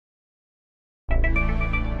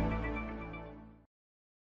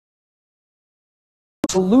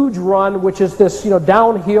luge run, which is this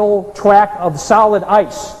downhill track of solid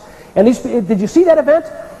ice. And did you see that event?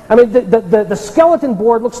 I mean, the skeleton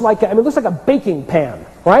board looks like a baking pan,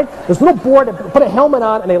 right? This little board, they put a helmet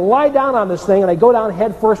on, and they lie down on this thing, and they go down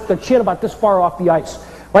head first, their chin about this far off the ice.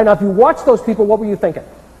 Right now, if you watch those people, what were you thinking?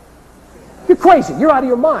 You're crazy. You're out of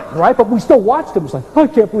your mind, right? But we still watched them. It's like, I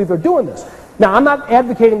can't believe they're doing this. Now, I'm not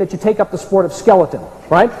advocating that you take up the sport of skeleton,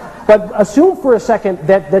 right? But assume for a second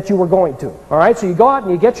that you were going to, all right? So you go out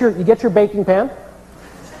and you get your baking pan,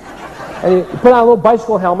 and you put on a little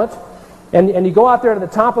bicycle helmet, and you go out there to the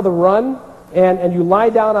top of the run, and you lie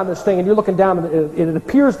down on this thing, and you're looking down, and it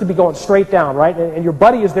appears to be going straight down, right? And your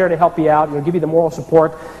buddy is there to help you out, give you the moral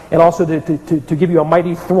support, and also to give you a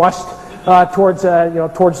mighty thrust towards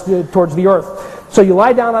the earth. So you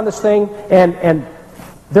lie down on this thing, and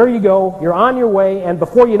there you go. You're on your way, and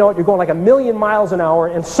before you know it, you're going like 1,000,000 miles an hour,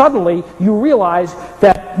 and suddenly you realize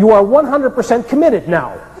that you are 100% committed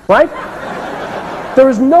now, right? There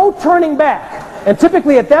is no turning back. And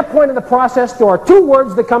typically at that point in the process, there are two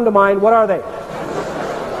words that come to mind. What are they?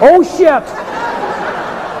 Oh, shit.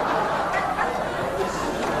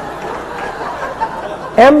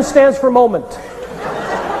 M stands for moment.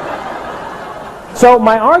 So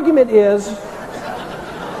my argument is,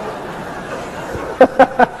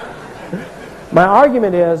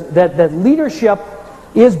 that leadership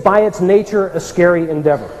is by its nature a scary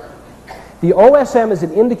endeavor. The OSM is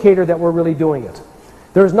an indicator that we're really doing it.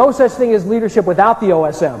 There is no such thing as leadership without the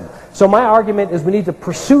OSM. So my argument is we need to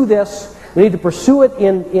pursue this. We need to pursue it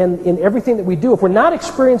in everything that we do. If we're not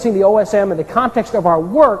experiencing the OSM in the context of our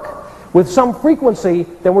work with some frequency,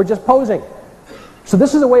 then we're just posing. So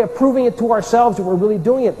this is a way of proving it to ourselves that we're really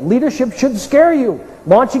doing it. Leadership should scare you.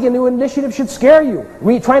 Launching a new initiative should scare you.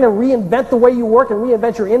 Trying to reinvent the way you work and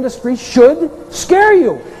reinvent your industry should scare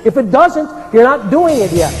you. If it doesn't, you're not doing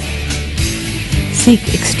it yet.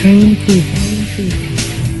 Seek extreme feedback.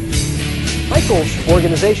 Michael's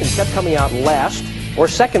organization kept coming out last or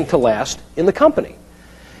second to last in the company.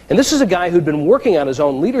 And this is a guy who'd been working on his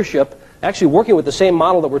own leadership, actually working with the same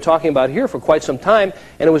model that we're talking about here for quite some time,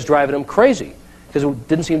 and it was driving him crazy because it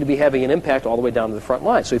didn't seem to be having an impact all the way down to the front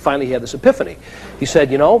line. So he finally had this epiphany. He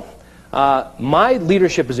said, my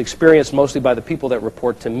leadership is experienced mostly by the people that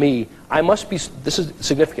report to me. This is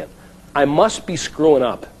significant, I must be screwing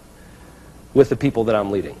up with the people that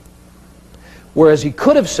I'm leading. Whereas he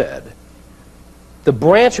could have said, the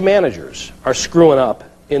branch managers are screwing up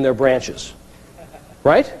in their branches,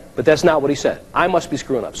 right? But that's not what he said. I must be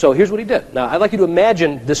screwing up. So here's what he did. Now, I'd like you to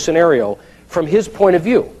imagine this scenario from his point of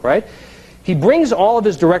view, right? He brings all of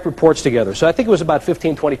his direct reports together. So I think it was about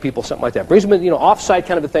 15, 20 people, something like that. Brings them in, off-site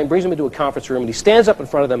kind of a thing, brings them into a conference room, and he stands up in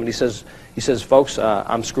front of them and he says, folks,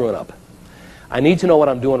 I'm screwing up. I need to know what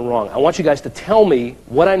I'm doing wrong. I want you guys to tell me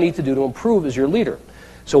what I need to do to improve as your leader.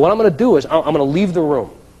 So what I'm going to do is I'm going to leave the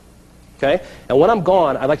room. Okay? And when I'm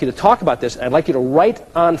gone, I'd like you to talk about this. I'd like you to write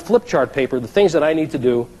on flip chart paper the things that I need to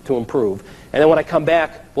do to improve. And then when I come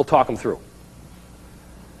back, we'll talk them through.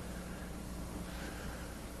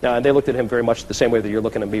 Now, and they looked at him very much the same way that you're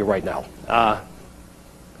looking at me right now.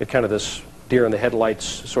 Kind of this deer in the headlights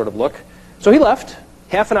sort of look. So he left.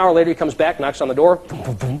 Half an hour later, he comes back, knocks on the door.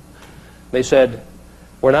 They said,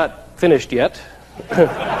 we're not finished yet.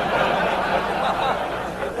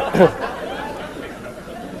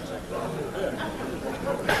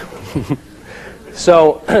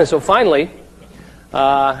 So finally,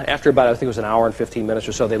 after about, I think it was an hour and 15 minutes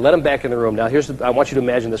or so, they let him back in the room. Now, I want you to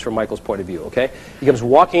imagine this from Michael's point of view, okay? He comes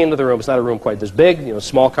walking into the room. It's not a room quite this big,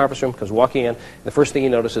 small conference room. Comes walking in. And the first thing he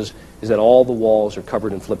notices is that all the walls are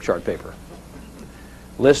covered in flip chart paper.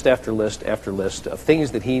 List after list after list of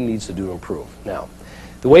things that he needs to do to improve. Now,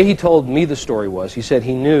 the way he told me the story was, he said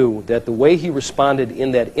he knew that the way he responded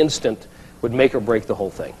in that instant would make or break the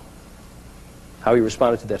whole thing. How he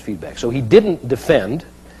responded to that feedback. So he didn't defend.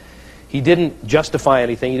 He didn't justify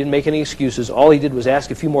anything. He didn't make any excuses. All he did was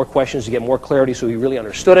ask a few more questions to get more clarity so he really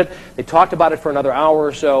understood it. They talked about it for another hour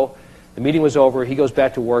or so. The meeting was over. He goes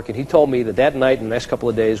back to work, and he told me that that night and the next couple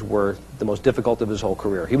of days were the most difficult of his whole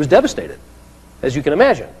career. He was devastated, as you can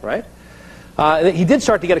imagine, right? He did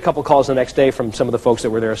start to get a couple calls the next day from some of the folks that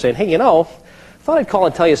were there saying, hey, I thought I'd call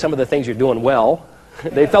and tell you some of the things you're doing well.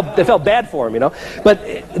 They felt bad for him,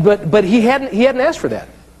 But he hadn't asked for that,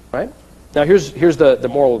 right? Now here's the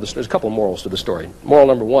moral of this. There's a couple of morals to the story. Moral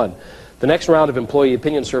number one: the next round of employee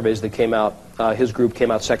opinion surveys that came out, his group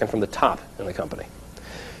came out second from the top in the company.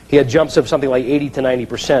 He had jumps of something like 80 to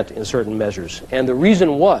 90% in certain measures, and the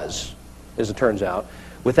reason was, as it turns out,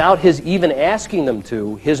 without his even asking them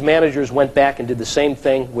to, his managers went back and did the same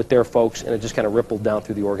thing with their folks, and it just kind of rippled down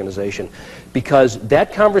through the organization, because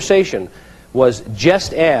that conversation was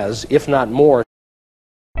just as, if not more,